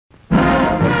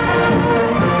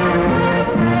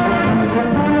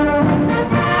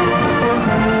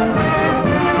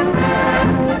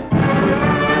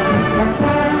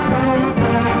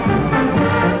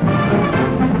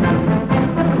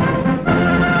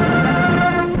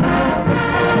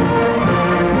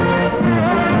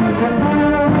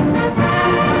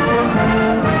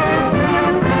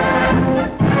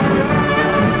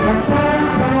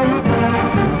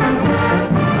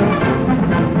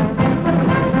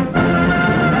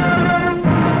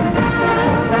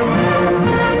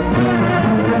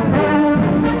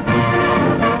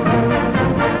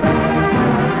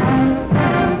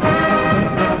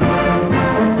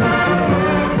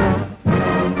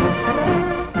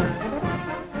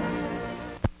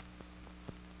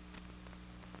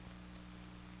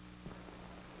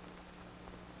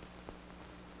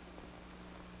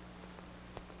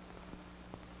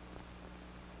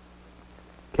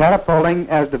Catapulting,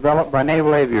 as developed by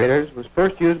naval aviators, was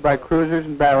first used by cruisers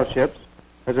and battleships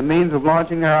as a means of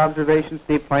launching their observation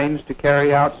seaplanes to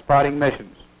carry out spotting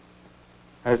missions.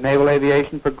 As naval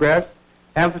aviation progressed,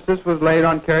 emphasis was laid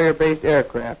on carrier-based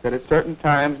aircraft that at certain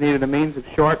times needed a means of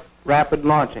short, rapid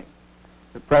launching.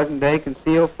 The present-day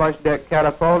concealed flush-deck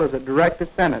catapult is a direct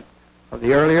descendant of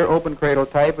the earlier open cradle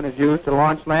type and is used to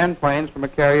launch land planes from a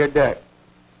carrier deck.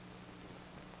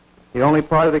 The only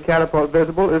part of the catapult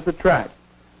visible is the track,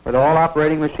 with all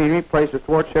operating machinery placed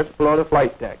athwartships below the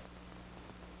flight deck.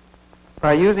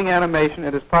 By using animation,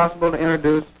 it is possible to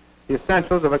introduce the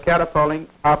essentials of a catapulting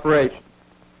operation.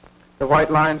 The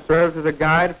white line serves as a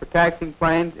guide for taxiing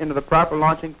planes into the proper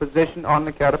launching position on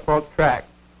the catapult track.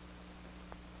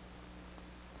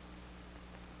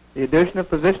 The addition of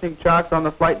positioning chocks on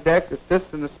the flight deck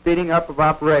assists in the speeding up of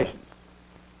operations.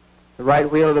 The right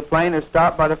wheel of the plane is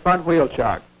stopped by the front wheel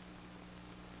chock.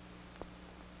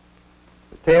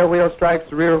 The tail wheel strikes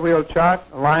the rear wheel chock,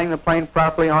 aligning the plane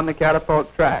properly on the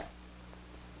catapult track.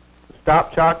 The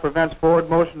stop chock prevents forward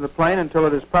motion of the plane until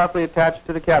it is properly attached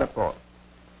to the catapult.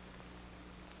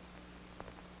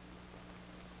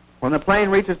 When the plane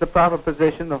reaches the proper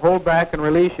position, the hold-back and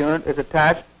release unit is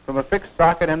attached from a fixed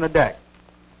socket in the deck.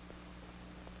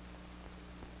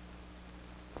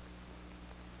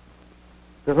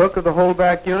 The hook of the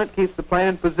hold-back unit keeps the plane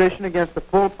in position against the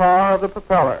full power of the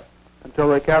propeller until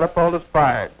the catapult is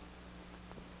fired.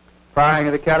 Firing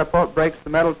of the catapult breaks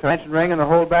the metal tension ring in the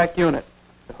hold-back unit.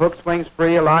 The hook swings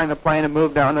free, allowing the plane to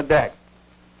move down the deck.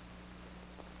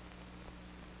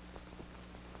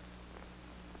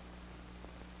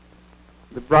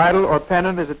 The bridle or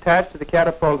pennant is attached to the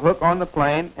catapult hook on the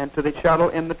plane and to the shuttle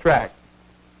in the track.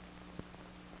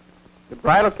 The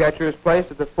bridle catcher is placed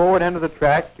at the forward end of the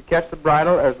track to catch the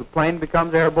bridle as the plane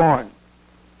becomes airborne.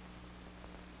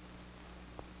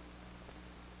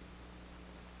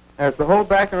 As the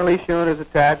hold-back and release unit is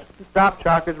attached, the stop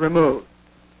chock is removed.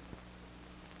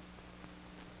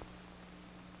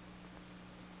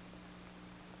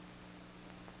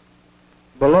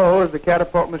 Below is the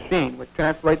catapult machine, which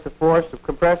translates the force of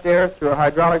compressed air through a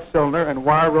hydraulic cylinder and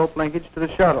wire rope linkage to the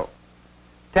shuttle.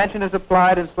 Tension is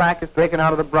applied and slack is taken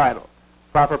out of the bridle.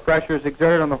 Proper pressure is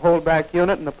exerted on the hold-back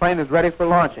unit and the plane is ready for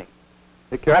launching.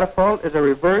 The catapult is a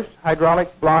reverse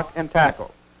hydraulic block and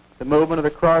tackle. The movement of the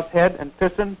cross head and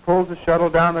piston pulls the shuttle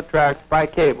down the track by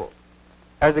cable.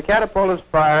 As the catapult is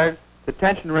fired, the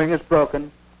tension ring is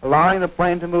broken, allowing the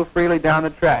plane to move freely down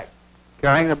the track,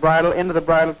 carrying the bridle into the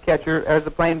bridle catcher as the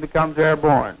plane becomes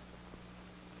airborne.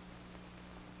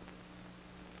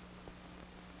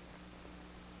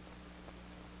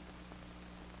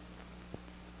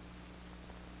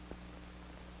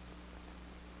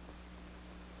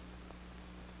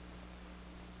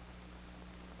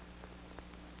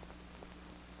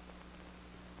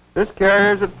 This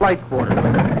carrier is at flight quarters.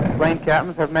 Plane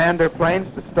captains have manned their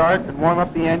planes to start and warm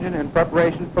up the engine in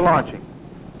preparation for launching.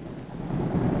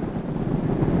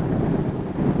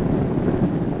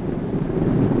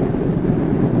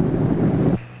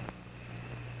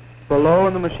 Below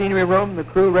in the machinery room, the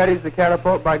crew readies the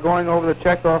catapult by going over the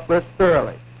check-off list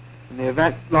thoroughly. In the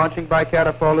event launching by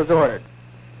catapult is ordered.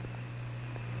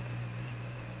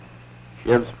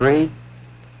 Shivs free.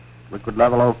 Liquid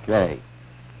level okay.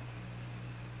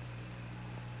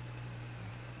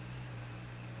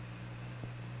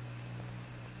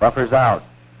 Buffers out.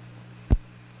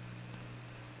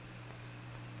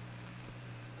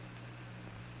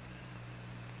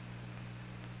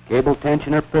 Cable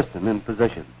tensioner piston in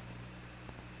position.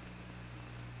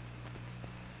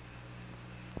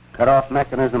 Cut-off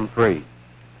mechanism free.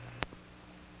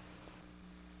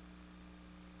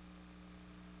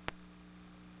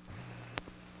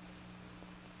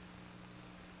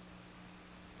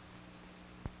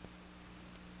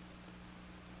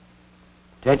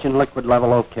 Tension liquid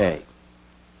level okay.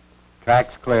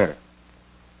 Tracks clear.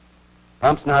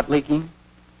 Pumps not leaking.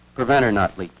 Preventer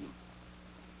not leaking.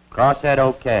 Crosshead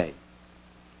okay.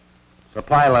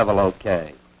 Supply level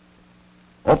okay.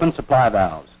 Open supply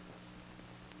valves.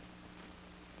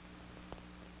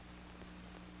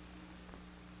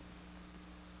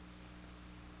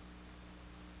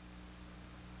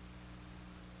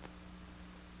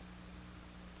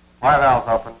 Supply valves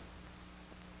open.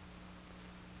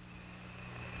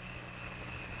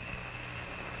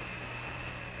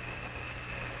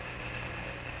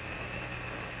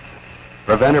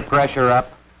 Preventer pressure up.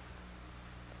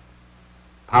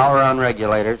 Power on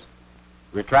regulators.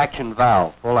 Retraction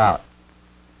valve full out.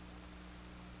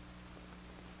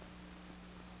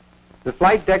 The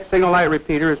flight deck signal light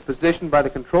repeater is positioned by the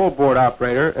control board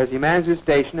operator as he mans his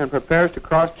station and prepares to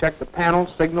cross-check the panel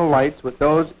signal lights with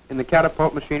those in the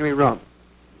catapult machinery room.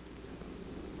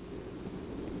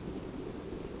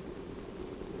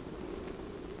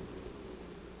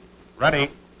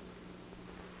 Ready.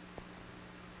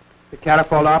 The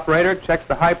catapult operator checks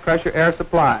the high-pressure air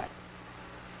supply.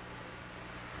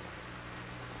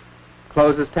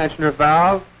 Closes tensioner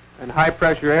valve and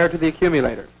high-pressure air to the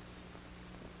accumulator.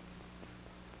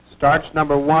 Starts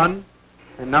number 1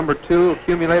 and number 2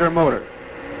 accumulator motor.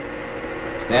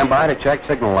 Stand by to check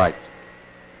signal lights.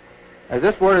 As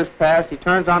this word is passed, he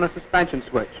turns on a suspension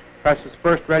switch, presses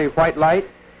first ready white light,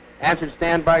 answered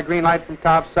standby green light from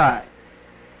top side.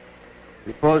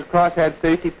 He pulls crosshead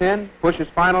safety pin, pushes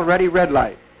final ready red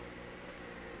light.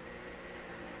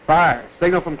 Fire,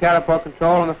 signal from catapult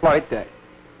control on the flight deck.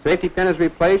 Safety pin is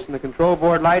replaced and the control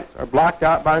board lights are blocked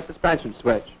out by the suspension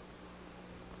switch.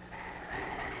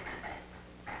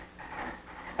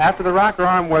 After the rocker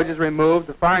arm wedge is removed,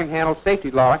 the firing handle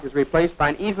safety lock is replaced by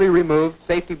an easily removed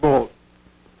safety bolt.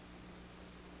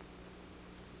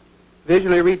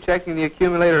 Visually rechecking the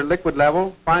accumulator liquid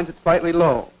level finds it slightly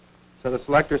low, so the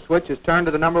selector switch is turned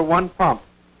to the number 1 pump.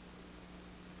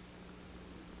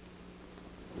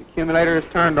 The accumulator is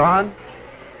turned on,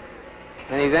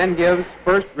 and he then gives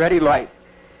first ready light.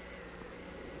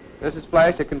 This is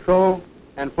flashed a control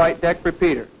and flight deck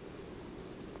repeater.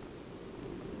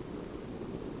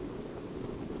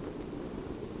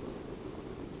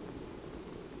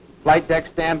 Flight deck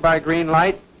standby green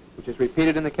light, which is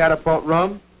repeated in the catapult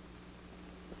room.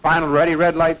 The final ready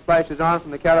red light flashes on from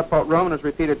the catapult room and is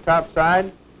repeated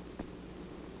topside.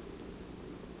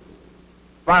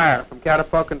 Fire from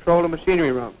catapult control to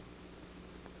machinery room.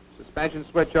 Suspension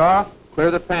switch off, clear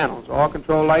the panels, all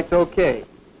control lights okay.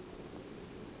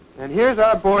 And here's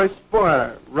our boy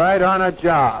Spoiler, right on a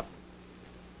job.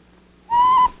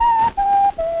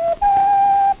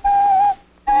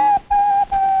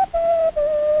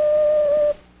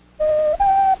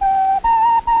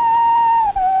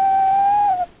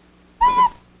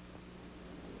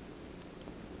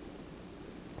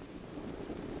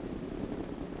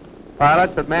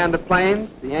 Pilots have manned the planes,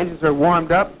 the engines are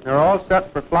warmed up, and they're all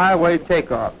set for flyaway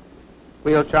takeoff.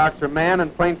 Wheel chocks are manned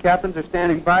and plane captains are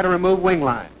standing by to remove wing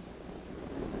lines.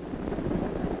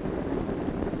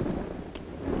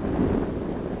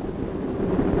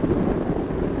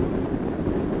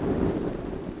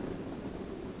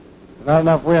 Not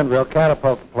enough wind, we'll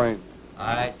catapult the plane.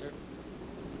 Aye, sir.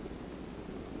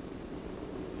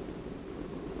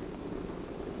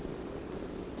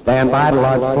 Stand by to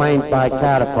launch planes by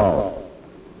catapult.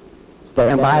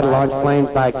 Stand by to launch planes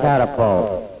by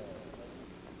catapult.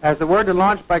 As the word to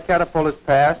launch by catapult is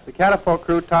passed, the catapult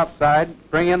crew topside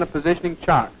bring in the positioning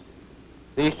chocks.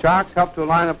 These chocks help to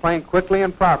align the plane quickly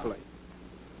and properly.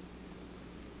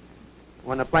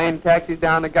 When the plane taxis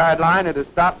down the guideline, it is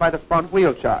stopped by the front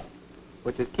wheel chock,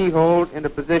 which is keyholed into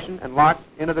position and locked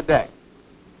into the deck.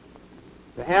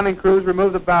 The handling crews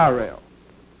remove the bow rail.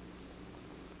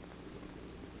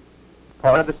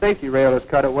 Part of the safety rail is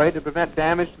cut away to prevent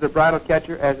damage to the bridle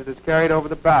catcher as it is carried over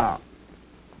the bow.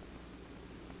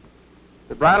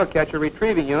 The bridle catcher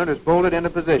retrieving unit is bolted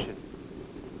into position.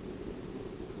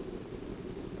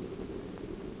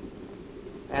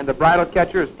 And the bridle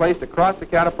catcher is placed across the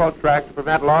catapult track to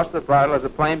prevent loss of the bridle as the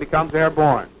plane becomes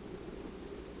airborne.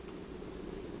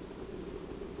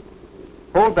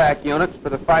 Holdback units for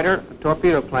the fighter and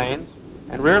torpedo planes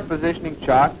and rear positioning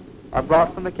chock are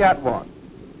brought from the catwalk.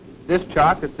 This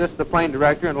chock assists the plane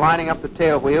director in lining up the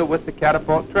tail wheel with the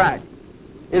catapult track.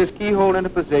 It is keyholed into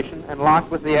position and locked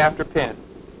with the after pin.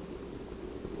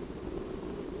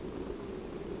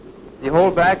 The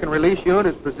holdback and release unit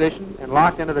is positioned and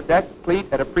locked into the deck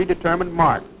cleat at a predetermined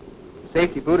mark. The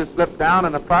safety boot is slipped down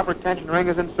and the proper tension ring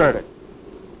is inserted.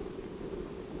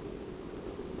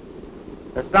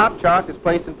 The stop chock is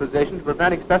placed in position to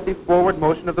prevent excessive forward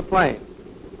motion of the plane.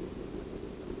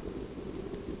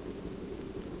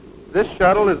 This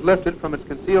shuttle is lifted from its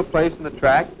concealed place in the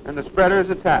track and the spreader is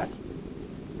attached.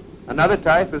 Another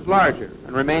type is larger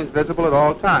and remains visible at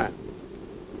all times.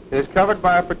 It is covered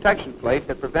by a protection plate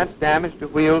that prevents damage to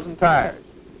wheels and tires.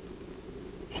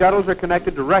 Shuttles are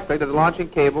connected directly to the launching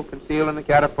cable concealed in the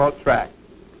catapult track.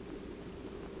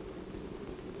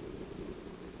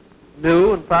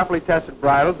 New and properly tested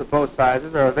bridles of both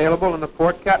sizes are available in the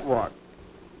port catwalk.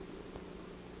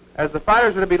 As the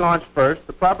fighters are to be launched first,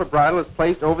 the proper bridle is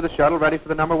placed over the shuttle ready for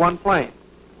the number 1 plane.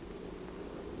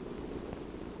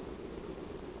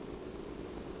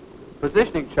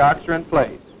 Positioning chocks are in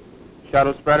place.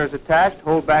 Shuttle spreader is attached,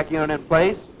 holdback unit in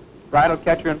place, bridle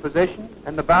catcher in position,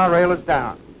 and the bow rail is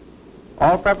down.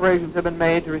 All preparations have been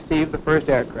made to receive the first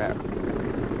aircraft.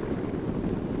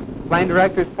 Plane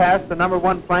directors pass the number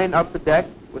 1 plane up the deck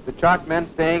with the chalk men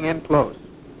staying in close.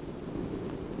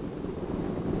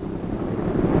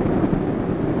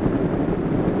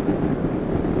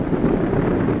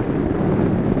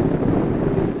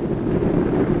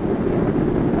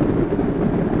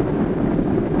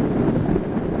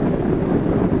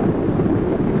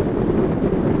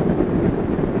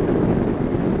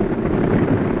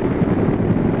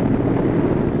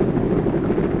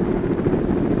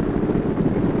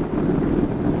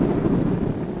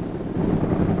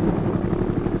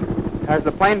 As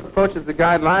the plane approaches the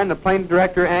guideline, the plane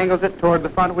director angles it toward the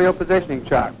front wheel positioning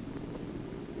chalk.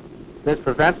 This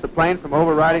prevents the plane from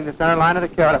overriding the center line of the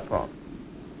catapult.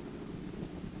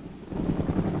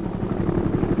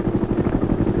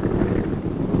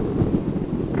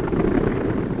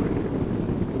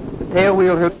 The tail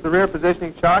wheel hits the rear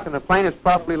positioning chalk and the plane is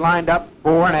properly lined up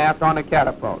fore and aft on the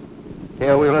catapult.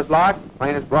 Tail wheel is locked, the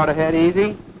plane is brought ahead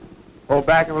easy, hold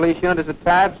back and release unit is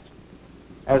attached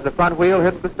as the front wheel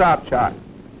hits the stop chalk.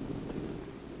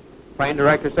 Plane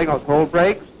director signals hold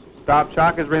brakes, stop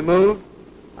chalk is removed.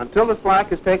 Until the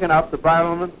slack is taken up, the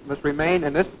bridle must remain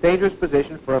in this dangerous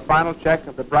position for a final check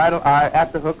of the bridle eye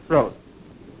at the hook throat.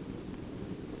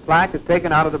 Slack is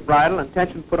taken out of the bridle and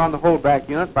tension put on the holdback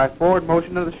unit by forward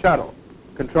motion of the shuttle,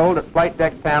 controlled at flight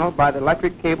deck panel by the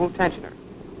electric cable tensioner.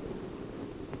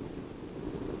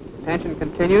 Tension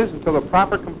continues until the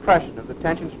proper compression of the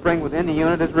tension spring within the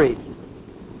unit is reached.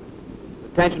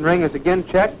 The tension ring is again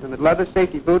checked and the leather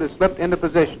safety boot is slipped into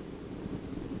position.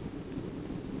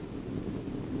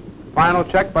 Final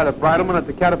check by the bridleman at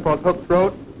the catapult hook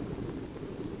throat.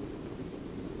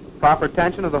 Proper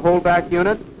tension of the holdback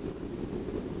unit.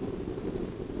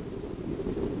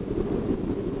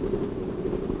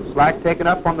 Slack taken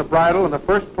up on the bridle and the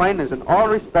first plane is in all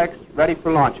respects ready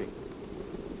for launching.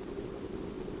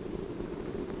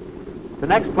 The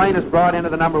next plane is brought into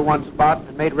the number 1 spot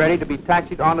and made ready to be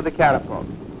taxied onto the catapult.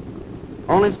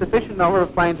 Only a sufficient number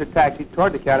of planes are taxied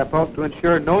toward the catapult to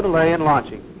ensure no delay in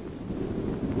launching.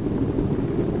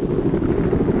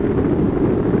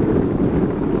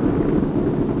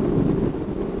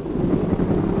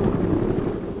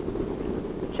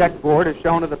 The check board is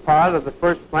shown to the pilot of the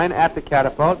first plane at the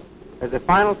catapult as a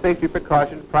final safety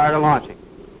precaution prior to launching.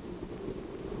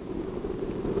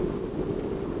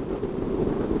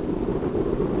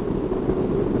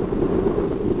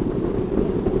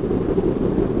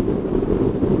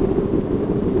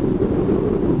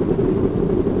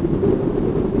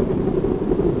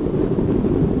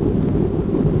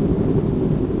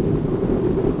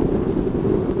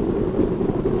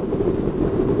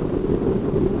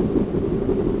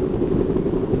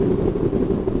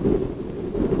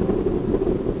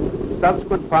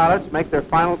 Subsequent pilots make their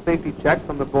final safety check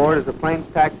from the board as the planes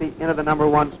taxi into the number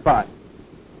 1 spot.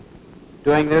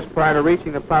 Doing this prior to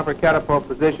reaching the proper catapult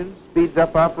position speeds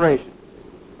up operation.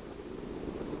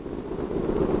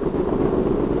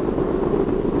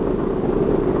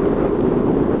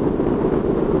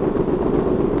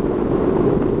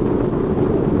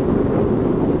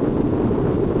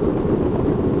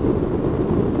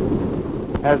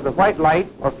 As the white light,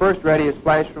 or first ready, is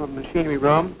flashed from the machinery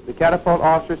room, the catapult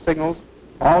officer signals,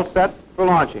 all set for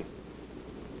launching.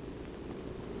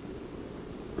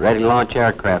 Ready to launch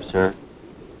aircraft, sir.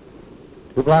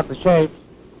 Two block the shapes.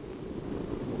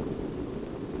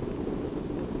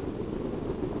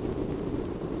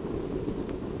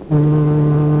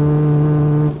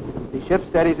 The ship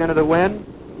steadies into the wind.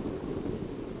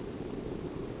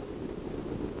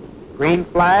 Green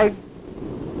flag.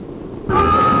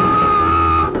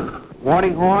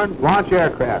 Warning horn, launch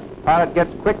aircraft. Pilot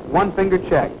gets quick one-finger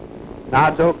check.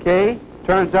 Nods OK,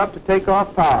 turns up to take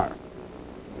off power.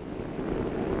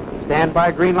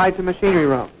 Standby green lights in machinery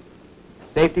room.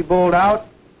 Safety bolt out.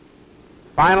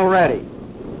 Final ready.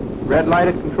 Red light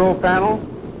at control panel.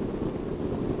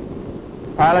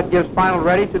 Pilot gives final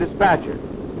ready to dispatcher.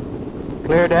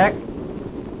 Clear deck.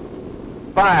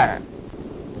 Fire.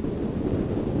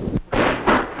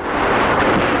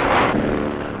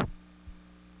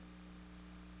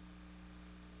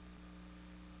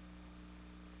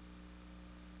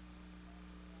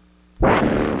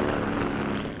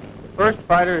 The first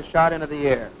fighter is shot into the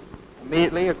air.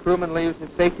 Immediately, a crewman leaves his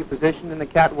safety position in the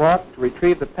catwalk to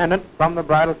retrieve the pendant from the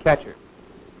bridle catcher.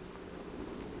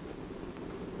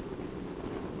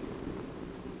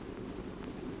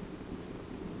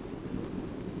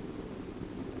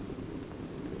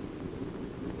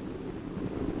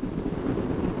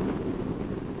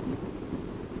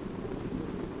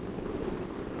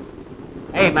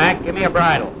 Hey, Mac, give me a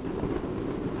bridle.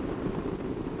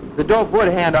 The dope would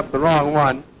hand up the wrong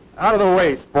one. Out of the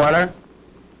way, spoiler.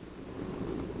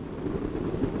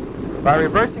 By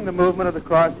reversing the movement of the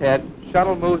crosshead,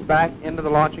 shuttle moves back into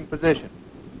the launching position.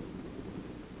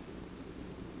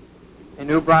 A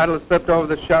new bridle is slipped over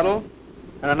the shuttle,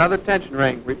 and another tension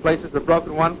ring replaces the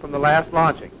broken one from the last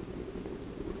launching.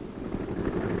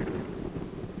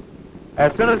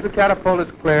 As soon as the catapult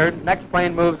is cleared, next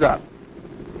plane moves up.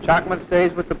 Chockman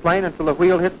stays with the plane until the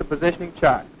wheel hits the positioning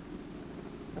chock.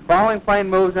 The following plane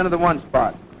moves into the one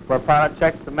spot, where pilot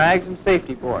checks the mags and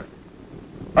safety board.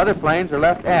 Other planes are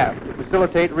left aft to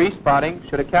facilitate respotting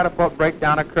should a catapult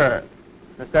breakdown occur,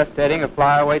 necessitating a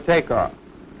flyaway takeoff.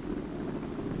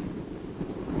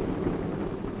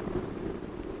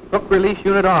 Hook release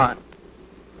unit on.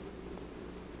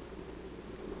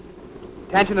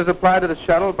 Tension is applied to the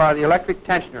shuttle by the electric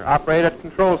tensioner operated at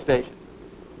control station.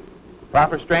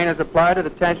 Proper strain is applied to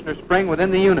the tensioner spring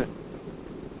within the unit.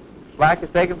 Slack is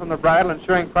taken from the bridle,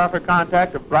 ensuring proper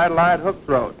contact of bridle-eyed hook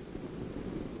throat.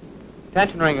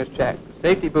 Tension ring is checked.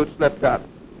 Safety boot slipped up.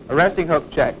 Arresting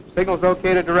hook checked. Signals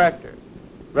OK to director.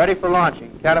 Ready for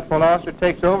launching. Catapult officer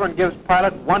takes over and gives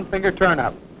pilot one-finger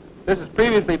turn-up. This has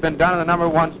previously been done in the number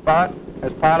 1 spot.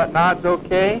 As pilot nods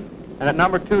OK, and at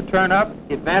number 2 turn-up,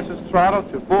 he advances throttle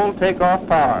to full takeoff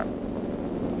power.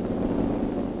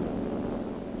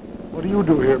 What do you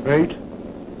do here, mate?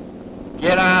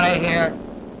 Get out of here.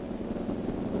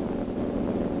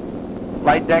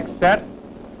 Flight deck set.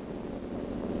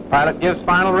 Pilot gives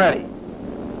final ready.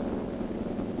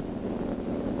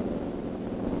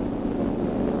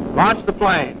 Launch the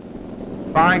plane.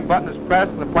 Firing button is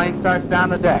pressed and the plane starts down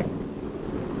the deck.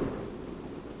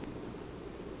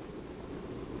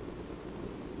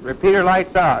 Repeater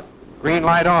lights out. Green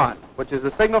light on, which is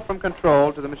the signal from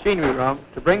control to the machinery room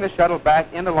to bring the shuttle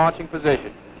back into launching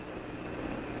position.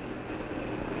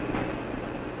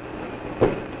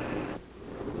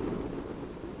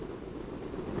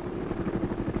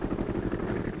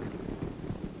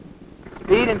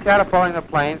 Speed in catapulting the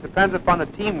planes depends upon the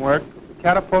teamwork of the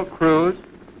catapult crews,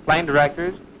 plane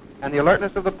directors, and the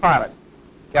alertness of the pilot.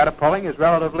 Catapulting is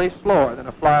relatively slower than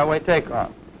a flyaway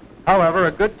takeoff. However,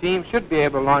 a good team should be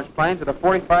able to launch planes at a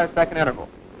 45-second interval.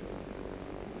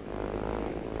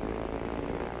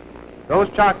 Those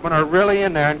chockmen are really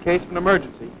in there in case of an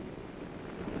emergency.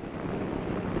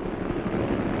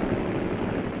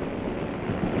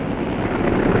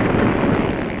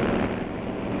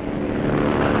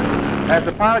 As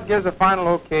the pilot gives a final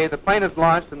OK, the plane is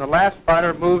launched and the last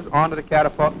fighter moves onto the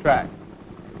catapult track.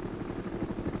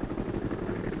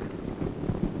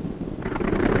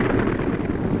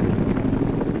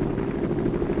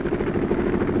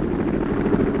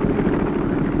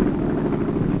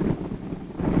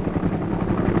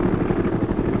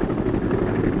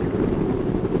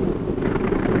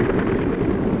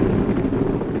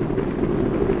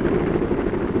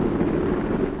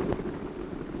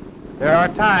 There are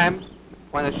times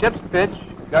when the ship's pitch,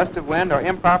 gust of wind, or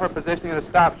improper positioning of the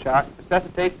stop shock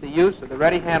necessitates the use of the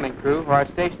ready handling crew who are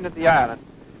stationed at the island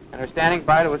and are standing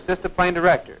by to assist the plane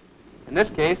director. In this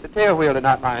case, the tail wheel did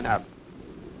not line up.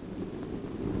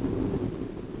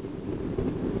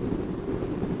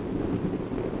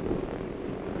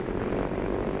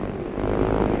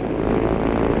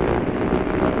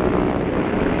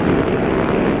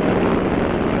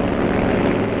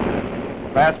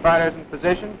 Last fighter is in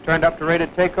position, turned up to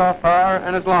rated takeoff power,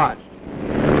 and is launched.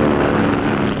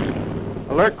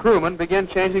 Alert crewmen begin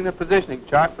changing the positioning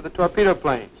chock for the torpedo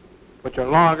planes, which are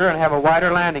longer and have a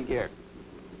wider landing gear.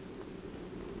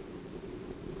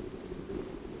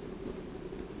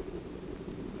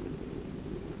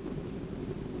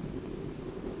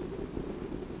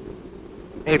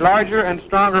 A larger and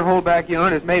stronger holdback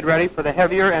unit is made ready for the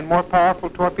heavier and more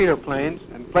powerful torpedo planes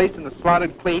and placed in the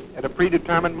slotted cleat at a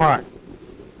predetermined mark.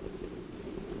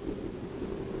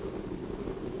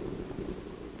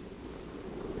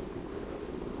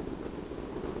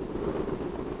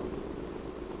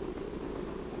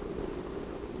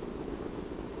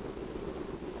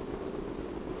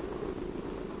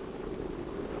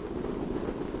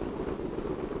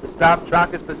 Stop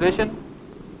chock is positioned.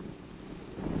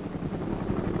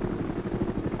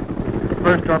 The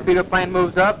first torpedo plane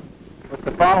moves up with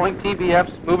the following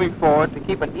TBFs moving forward to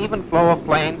keep an even flow of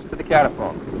planes to the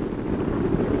catapult.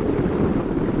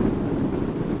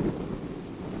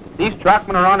 These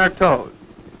chockmen are on their toes.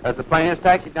 As the plane is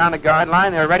taxied down the guide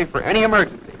line, they are ready for any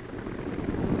emergency.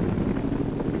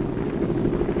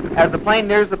 As the plane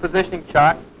nears the positioning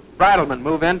chock, bridlemen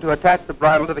move in to attach the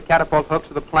bridle to the catapult hooks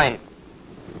of the plane.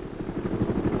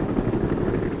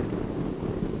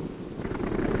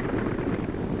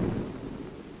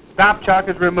 Stop chock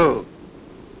is removed.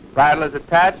 Bridle is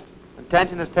attached, and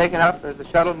tension is taken up as the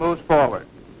shuttle moves forward.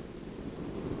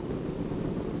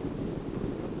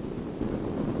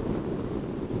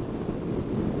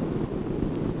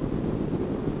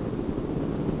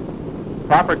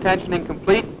 Proper tensioning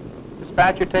complete,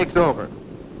 dispatcher takes over.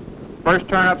 First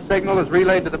turn-up signal is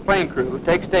relayed to the plane crew, who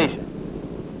take station.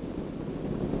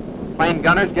 Plane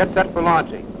gunners get set for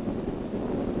launching.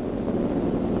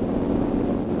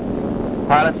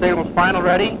 Pilot signals final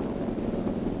ready.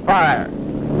 Fire.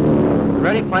 The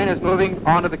ready plane is moving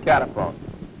onto the catapult.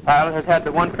 Pilot has had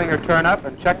the one finger turn up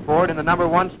and checkboard in the number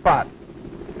 1 spot.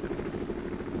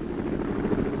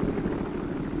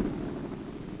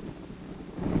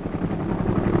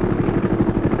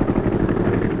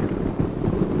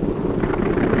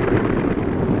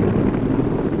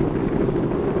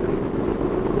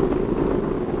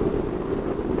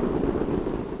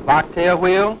 Lock tail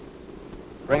wheel.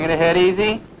 Bring it ahead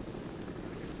easy.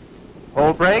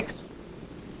 Hold brakes.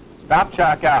 Stop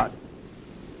shock out.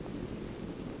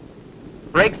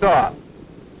 Brakes off.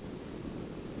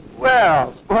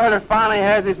 Well, spoiler finally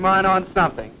has his mind on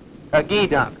something. A gee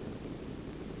dunk.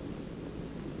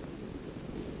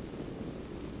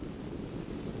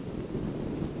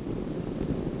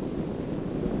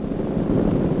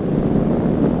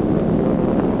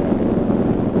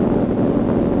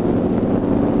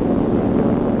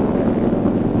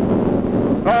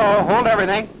 Oh, hold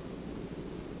everything.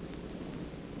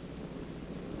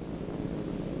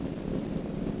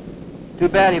 Too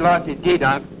bad he lost his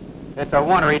G-dunk. It's a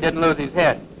wonder he didn't lose his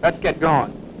head. Let's get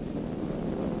going.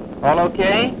 All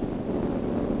okay?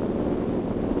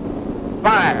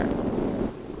 Fire.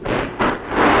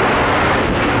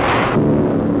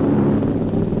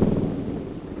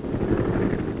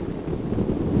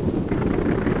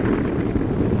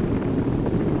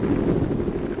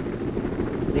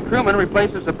 The crewman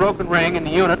replaces the broken ring in the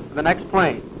unit for the next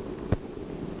plane.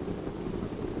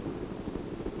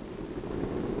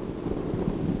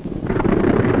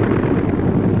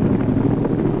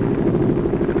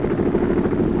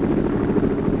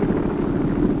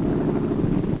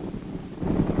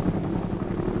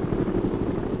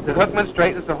 The hookman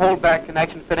straightens the holdback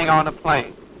connection fitting on the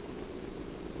plane.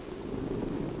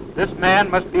 This man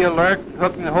must be alert in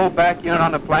hooking the holdback unit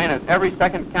on the plane, as every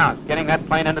second counts, getting that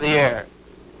plane into the air.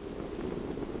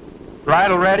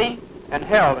 Bridle ready and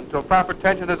held until proper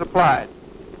tension is applied.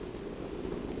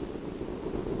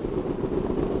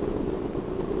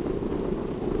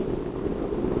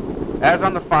 As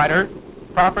on the fighter,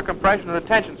 proper compression of the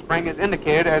tension spring is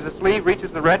indicated as the sleeve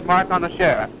reaches the red mark on the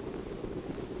shaft.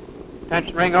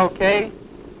 Tension ring okay,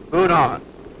 boot on.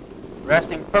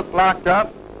 Resting hook locked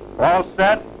up, all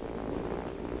set.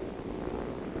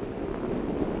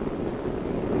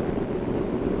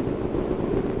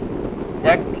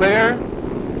 Deck clear,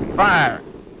 fire.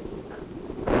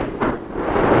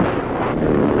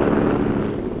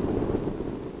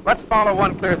 Let's follow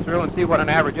one clear through and see what an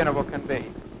average interval can be.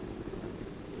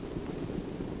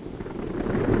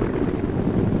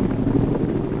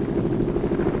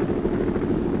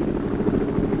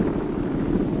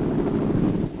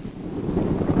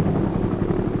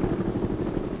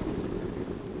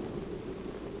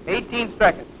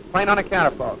 Seconds. Plane on a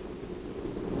catapult.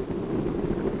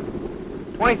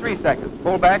 23 seconds.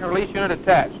 Pull back and release unit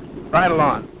attached. Bridle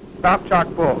on. Stop shock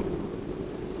pulled.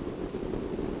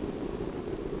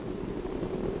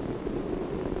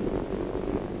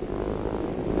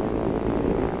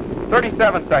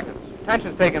 "37 seconds.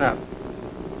 Tension's taken up.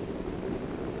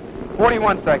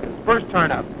 41 seconds. First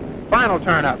turn up. Final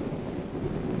turn up.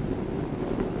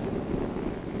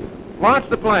 Launch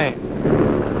the plane.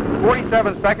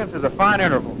 47 seconds is a fine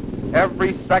interval.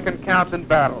 Every second counts in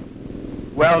battle.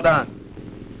 Well done.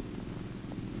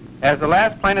 As the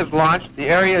last plane is launched, the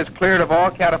area is cleared of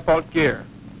all catapult gear.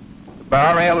 The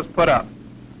bow rail is put up.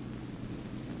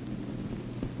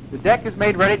 The deck is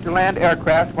made ready to land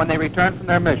aircraft when they return from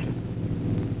their mission.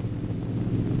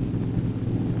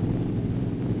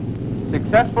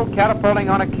 Successful catapulting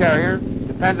on a carrier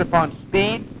depends upon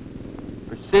speed,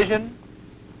 precision,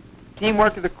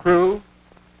 teamwork of the crew,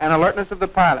 and alertness of the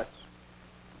pilots.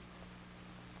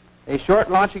 A short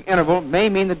launching interval may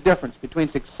mean the difference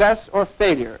between success or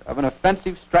failure of an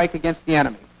offensive strike against the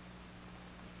enemy.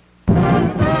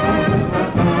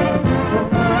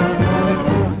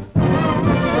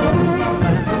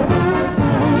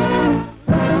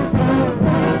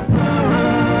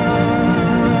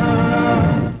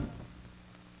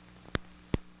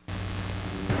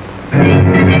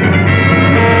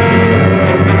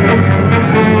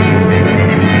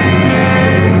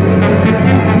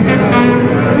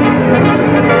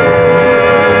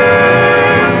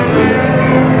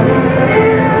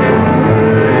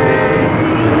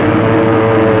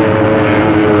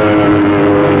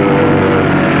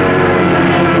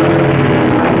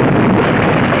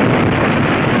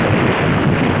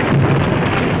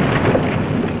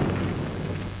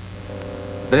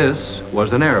 This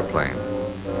was an airplane.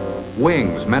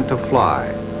 Wings meant to fly,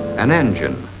 an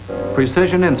engine,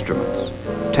 precision instruments,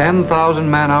 10,000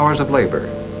 man-hours of labor.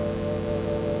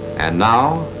 And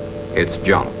now, it's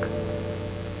junk.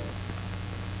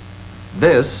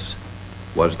 This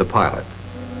was the pilot.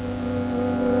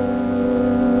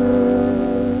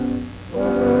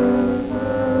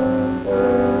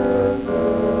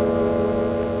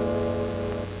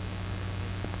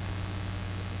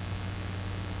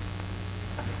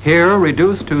 Here,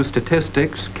 reduced to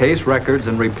statistics, case records,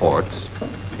 and reports,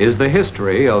 is the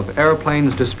history of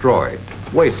airplanes destroyed,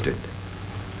 wasted,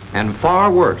 and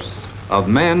far worse, of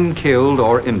men killed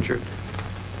or injured.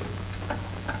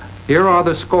 Here are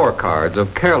the scorecards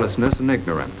of carelessness and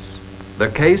ignorance, the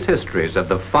case histories of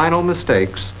the final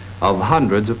mistakes of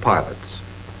hundreds of pilots,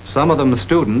 some of them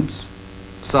students,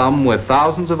 some with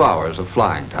thousands of hours of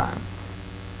flying time.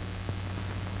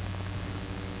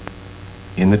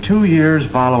 In the 2 years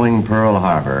following Pearl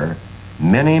Harbor,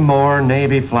 many more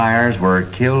Navy flyers were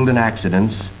killed in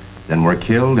accidents than were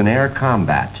killed in air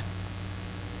combat.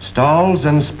 Stalls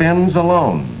and spins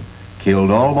alone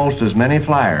killed almost as many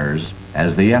flyers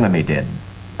as the enemy did.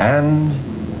 And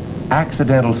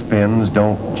accidental spins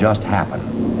don't just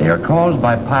happen. They are caused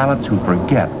by pilots who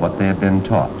forget what they have been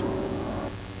taught.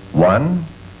 1,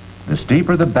 the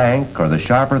steeper the bank or the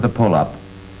sharper the pull-up,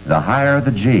 the higher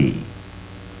the G.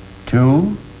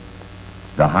 2,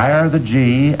 the higher the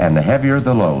G and the heavier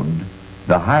the load,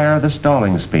 the higher the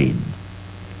stalling speed.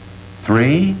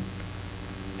 3,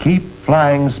 keep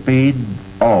flying speed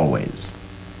always.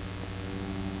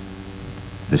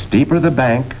 The steeper the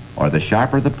bank or the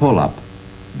sharper the pull-up,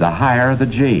 the higher the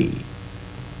G.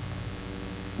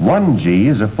 1 G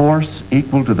is a force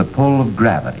equal to the pull of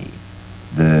gravity,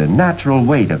 the natural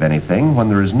weight of anything when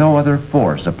there is no other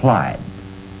force applied.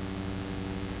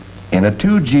 In a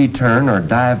 2G turn or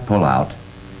dive pull-out,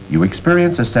 you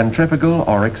experience a centrifugal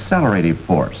or accelerative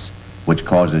force, which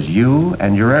causes you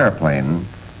and your airplane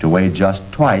to weigh just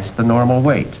twice the normal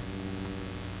weight.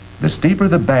 The steeper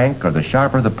the bank or the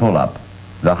sharper the pull-up,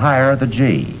 the higher the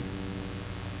G.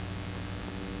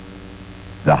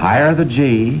 The higher the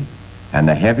G and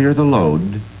the heavier the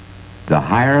load, the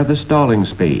higher the stalling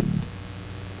speed.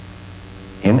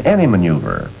 In any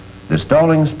maneuver, the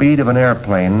stalling speed of an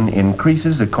airplane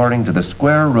increases according to the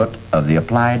square root of the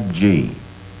applied G.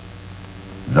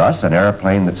 Thus, an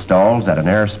airplane that stalls at an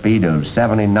airspeed of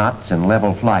 70 knots in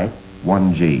level flight,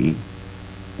 1 G,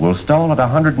 will stall at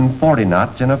 140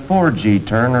 knots in a 4G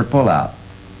turn or pull-out.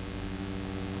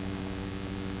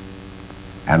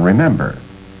 And remember,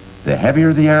 the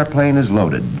heavier the airplane is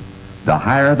loaded, the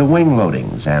higher the wing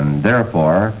loadings, and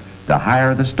therefore, the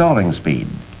higher the stalling speed.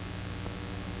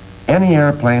 Any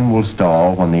airplane will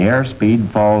stall when the airspeed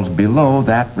falls below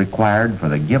that required for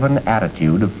the given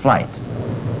attitude of flight.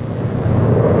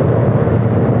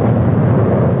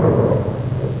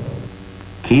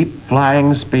 Keep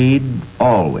flying speed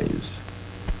always.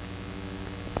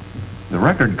 The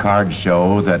record cards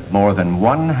show that more than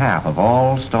 1/2 of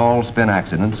all stall spin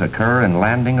accidents occur in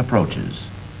landing approaches.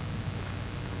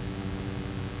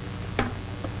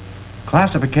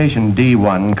 Classification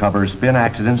D1 covers spin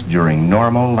accidents during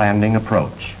normal landing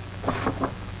approach.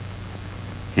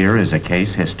 Here is a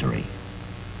case history.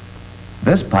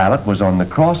 This pilot was on the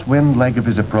crosswind leg of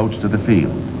his approach to the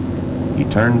field. He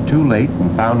turned too late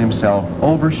and found himself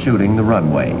overshooting the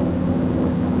runway.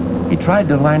 He tried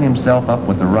to line himself up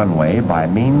with the runway by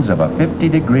means of a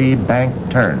 50-degree bank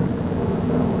turn.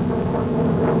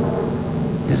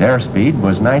 His airspeed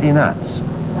was 90 knots.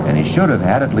 And he should have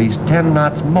had at least 10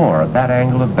 knots more at that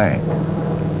angle of bank.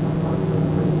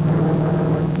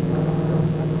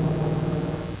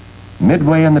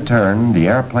 Midway in the turn, the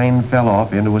airplane fell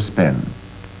off into a spin.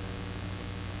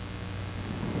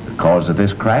 The cause of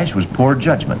this crash was poor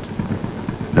judgment.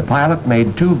 The pilot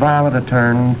made too violent a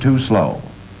turn too slow.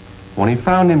 When he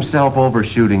found himself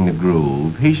overshooting the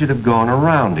groove, he should have gone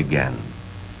around again.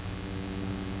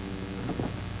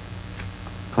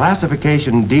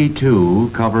 Classification D2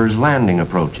 covers landing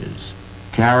approaches,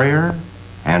 carrier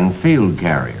and field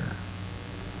carrier.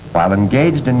 While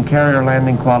engaged in carrier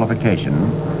landing qualification,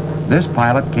 this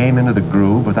pilot came into the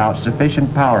groove without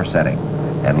sufficient power setting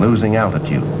and losing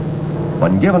altitude.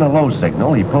 When given a low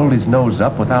signal, he pulled his nose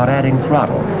up without adding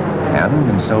throttle, and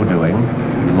in so doing,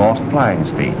 he lost flying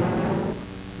speed.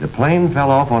 The plane fell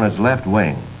off on its left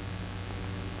wing.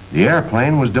 The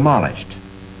airplane was demolished.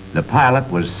 The pilot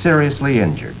was seriously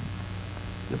injured.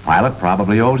 The pilot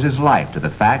probably owes his life to the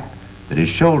fact that his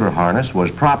shoulder harness was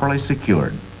properly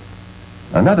secured.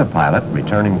 Another pilot,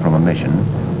 returning from a mission,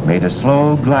 made a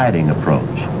slow gliding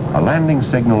approach. A landing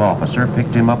signal officer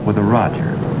picked him up with a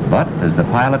Roger. But as the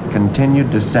pilot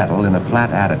continued to settle in a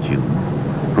flat attitude,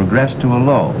 progressed to a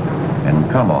low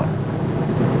and come on.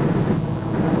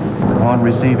 Upon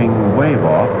receiving wave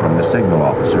off from the signal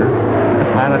officer,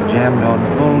 the pilot jammed on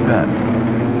full gun.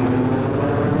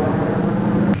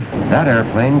 That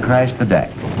airplane crashed the deck.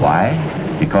 Why?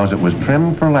 Because it was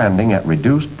trimmed for landing at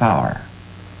reduced power.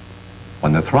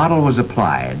 When the throttle was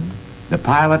applied, the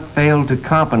pilot failed to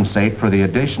compensate for the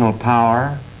additional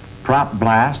power, prop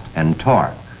blast, and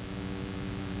torque.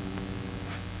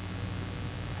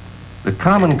 The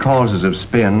common causes of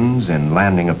spins in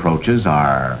landing approaches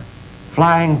are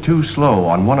flying too slow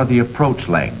on one of the approach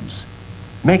legs,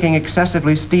 making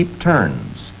excessively steep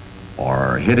turns,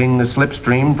 or hitting the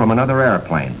slipstream from another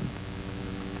airplane.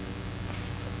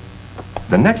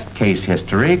 The next case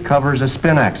history covers a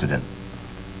spin accident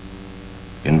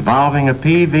involving a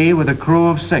PV with a crew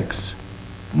of 6.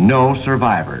 No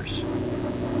survivors.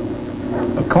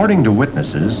 According to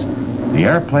witnesses, the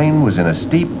airplane was in a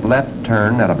steep left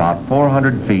turn at about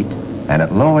 400 feet and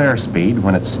at low airspeed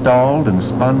when it stalled and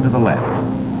spun to the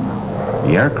left.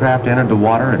 The aircraft entered the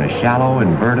water in a shallow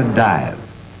inverted dive.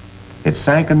 It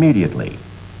sank immediately.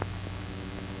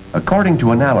 According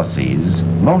to analyses,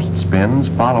 most spins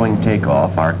following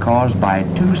takeoff are caused by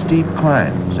too steep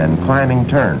climbs and climbing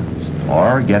turns,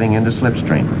 or getting into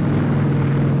slipstream.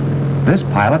 This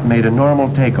pilot made a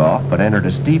normal takeoff but entered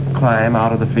a steep climb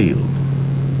out of the field.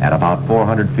 At about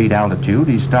 400 feet altitude,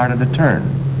 he started to turn.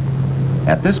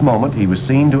 At this moment, he was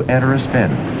seen to enter a spin.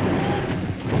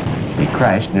 He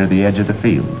crashed near the edge of the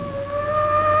field.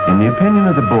 In the opinion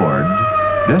of the board,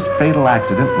 this fatal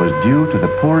accident was due to the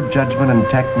poor judgment and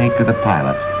technique of the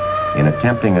pilot in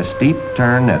attempting a steep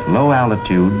turn at low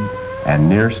altitude and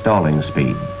near stalling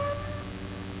speed.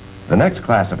 The next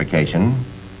classification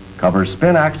covers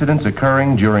spin accidents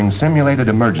occurring during simulated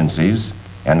emergencies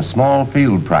and small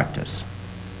field practice.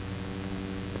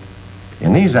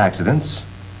 In these accidents,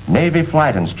 Navy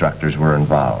flight instructors were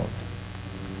involved.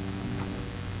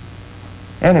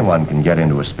 Anyone can get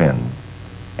into a spin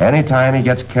anytime he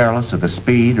gets careless of the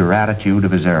speed or attitude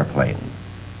of his airplane.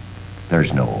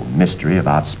 There's no mystery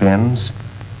about spins.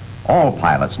 All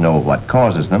pilots know what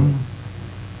causes them.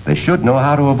 They should know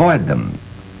how to avoid them.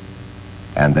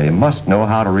 And they must know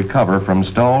how to recover from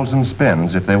stalls and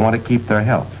spins if they want to keep their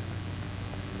health.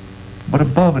 But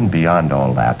above and beyond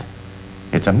all that,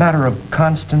 it's a matter of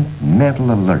constant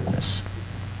mental alertness,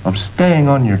 of staying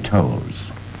on your toes.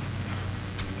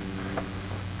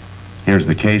 Here's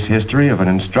the case history of an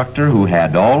instructor who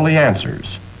had all the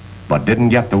answers, but didn't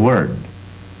get the word.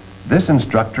 This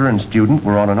instructor and student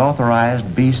were on an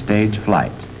authorized B-stage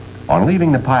flight. On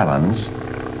leaving the pylons,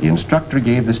 the instructor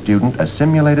gave the student a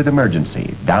simulated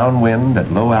emergency, downwind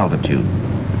at low altitude.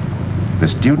 The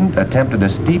student attempted a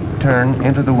steep turn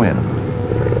into the wind.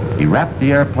 He wrapped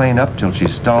the airplane up till she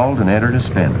stalled and entered a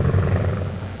spin.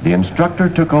 The instructor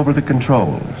took over the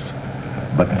controls,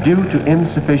 but due to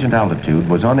insufficient altitude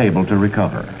was unable to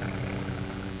recover.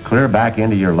 Clear back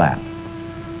into your lap.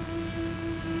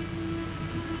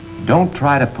 Don't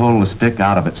try to pull the stick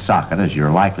out of its socket as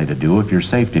you're likely to do if your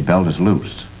safety belt is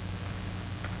loose.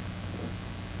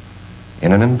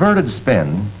 In an inverted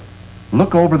spin,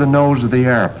 look over the nose of the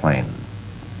airplane.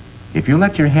 If you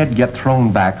let your head get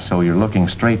thrown back so you're looking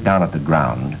straight down at the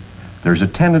ground, there's a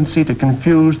tendency to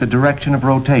confuse the direction of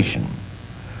rotation.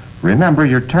 Remember,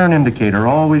 your turn indicator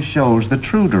always shows the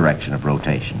true direction of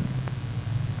rotation.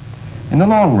 In the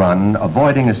long run,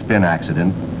 avoiding a spin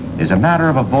accident is a matter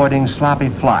of avoiding sloppy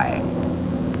flying,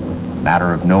 a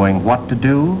matter of knowing what to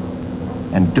do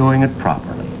and doing it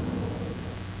properly.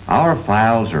 Our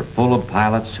files are full of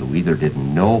pilots who either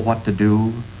didn't know what to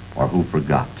do or who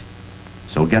forgot.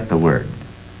 So get the word.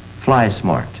 Fly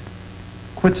smart.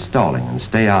 Quit stalling and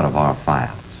stay out of our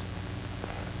files.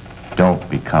 Don't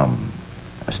become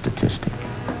a statistic.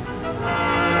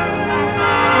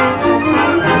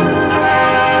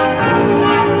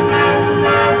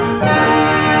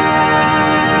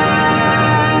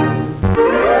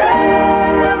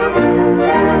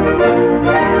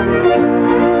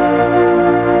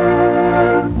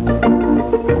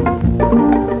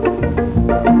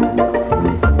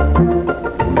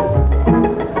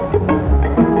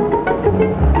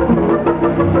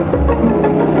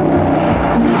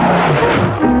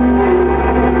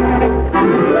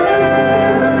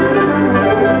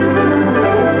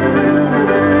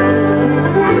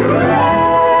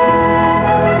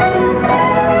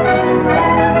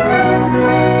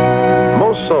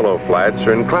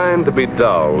 Are inclined to be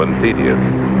dull and tedious.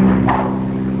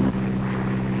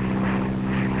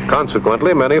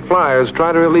 Consequently, many flyers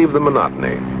try to relieve the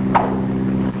monotony.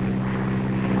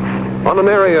 On an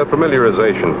area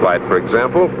familiarization flight, for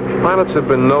example, pilots have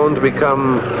been known to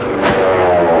become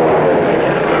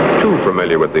too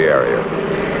familiar with the area.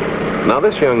 Now,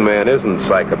 this young man isn't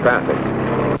psychopathic.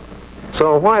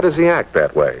 So why does he act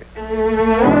that way?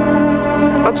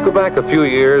 Let's go back a few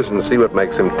years and see what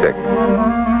makes him tick.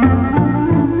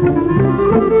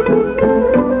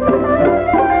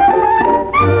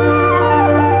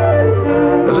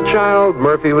 As a child,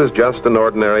 Murphy was just an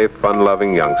ordinary,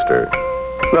 fun-loving youngster.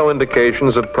 No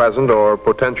indications of present or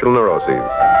potential neuroses.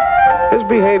 His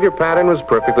behavior pattern was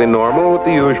perfectly normal with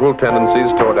the usual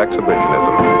tendencies toward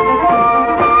exhibitionism.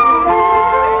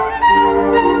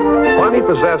 While he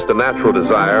possessed a natural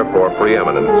desire for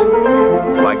preeminence,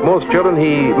 like most children,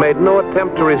 he made no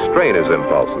attempt to restrain his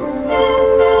impulses.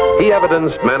 He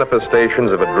evidenced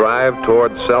manifestations of a drive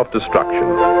toward self-destruction,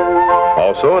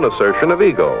 also an assertion of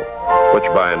ego, which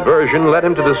by inversion led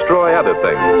him to destroy other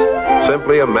things,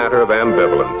 simply a matter of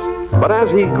ambivalence. But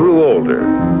as he grew older,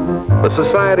 the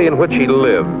society in which he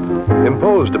lived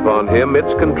imposed upon him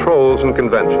its controls and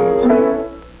conventions.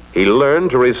 He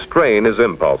learned to restrain his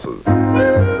impulses.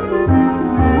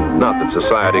 Not that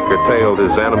society curtailed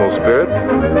his animal spirit.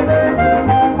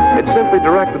 It simply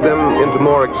directed them into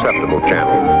more acceptable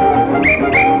channels.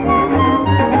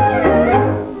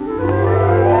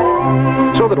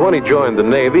 So that when he joined the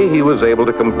Navy, he was able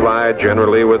to comply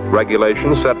generally with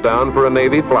regulations set down for a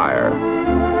Navy flyer.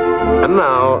 And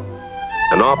now,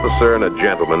 an officer and a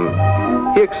gentleman,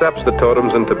 he accepts the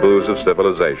totems and taboos of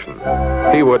civilization.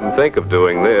 He wouldn't think of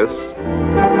doing this,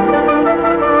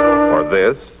 or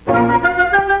this,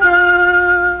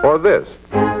 or this.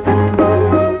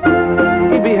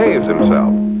 He behaves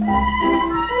himself.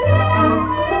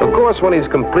 Of course, when he's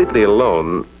completely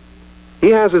alone, he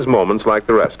has his moments like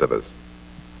the rest of us.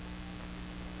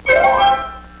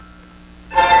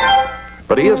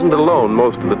 But he isn't alone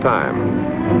most of the time.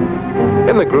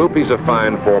 In the group, he's a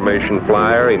fine formation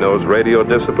flyer. He knows radio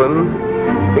discipline.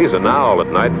 He's an owl at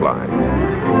night flying.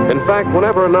 In fact,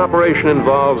 whenever an operation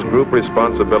involves group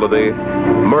responsibility,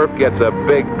 Murph gets a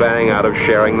big bang out of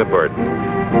sharing the burden.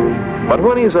 But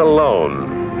when he's alone,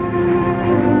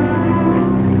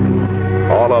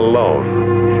 all alone,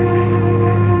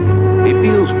 he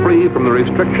feels free from the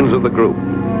restrictions of the group.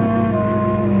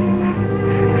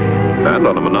 And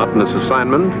on a monotonous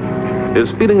assignment,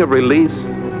 his feeling of release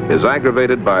is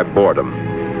aggravated by boredom.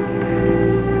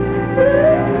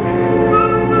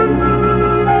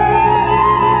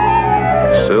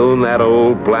 Soon that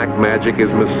old black magic is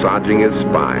massaging his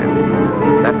spine.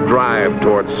 That drive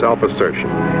towards self-assertion.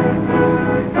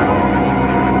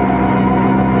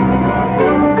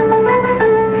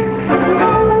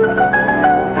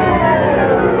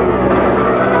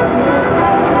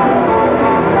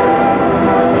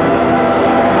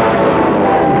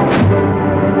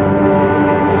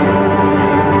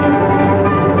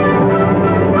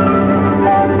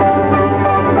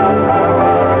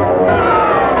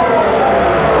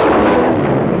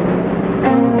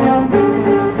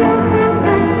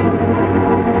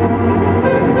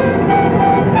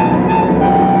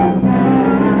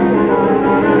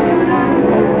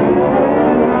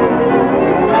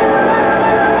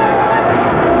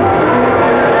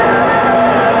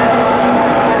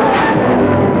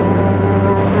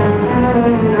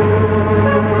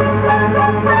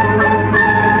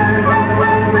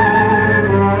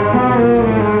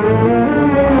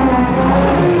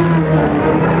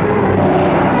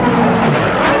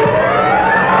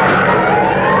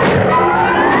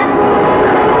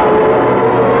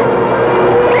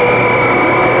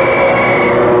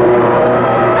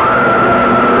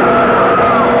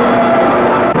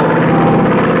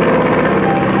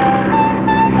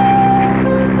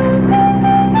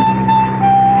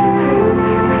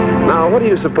 What do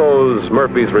you suppose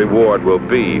Murphy's reward will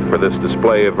be for this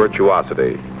display of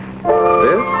virtuosity?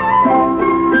 This?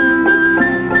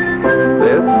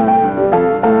 This?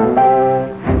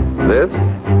 This?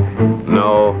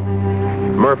 No.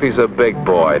 Murphy's a big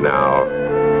boy now.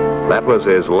 That was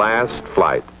his last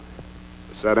flight.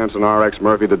 Set Ensign R.X.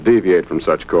 Murphy to deviate from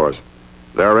such course,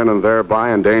 therein and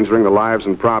thereby endangering the lives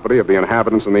and property of the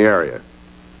inhabitants in the area.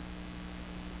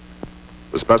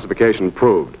 The specification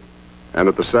proved, and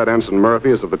that the said Ensign Murphy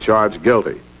is of the charge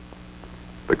guilty.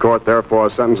 The court therefore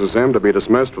sentences him to be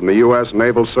dismissed from the U.S.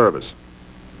 Naval Service.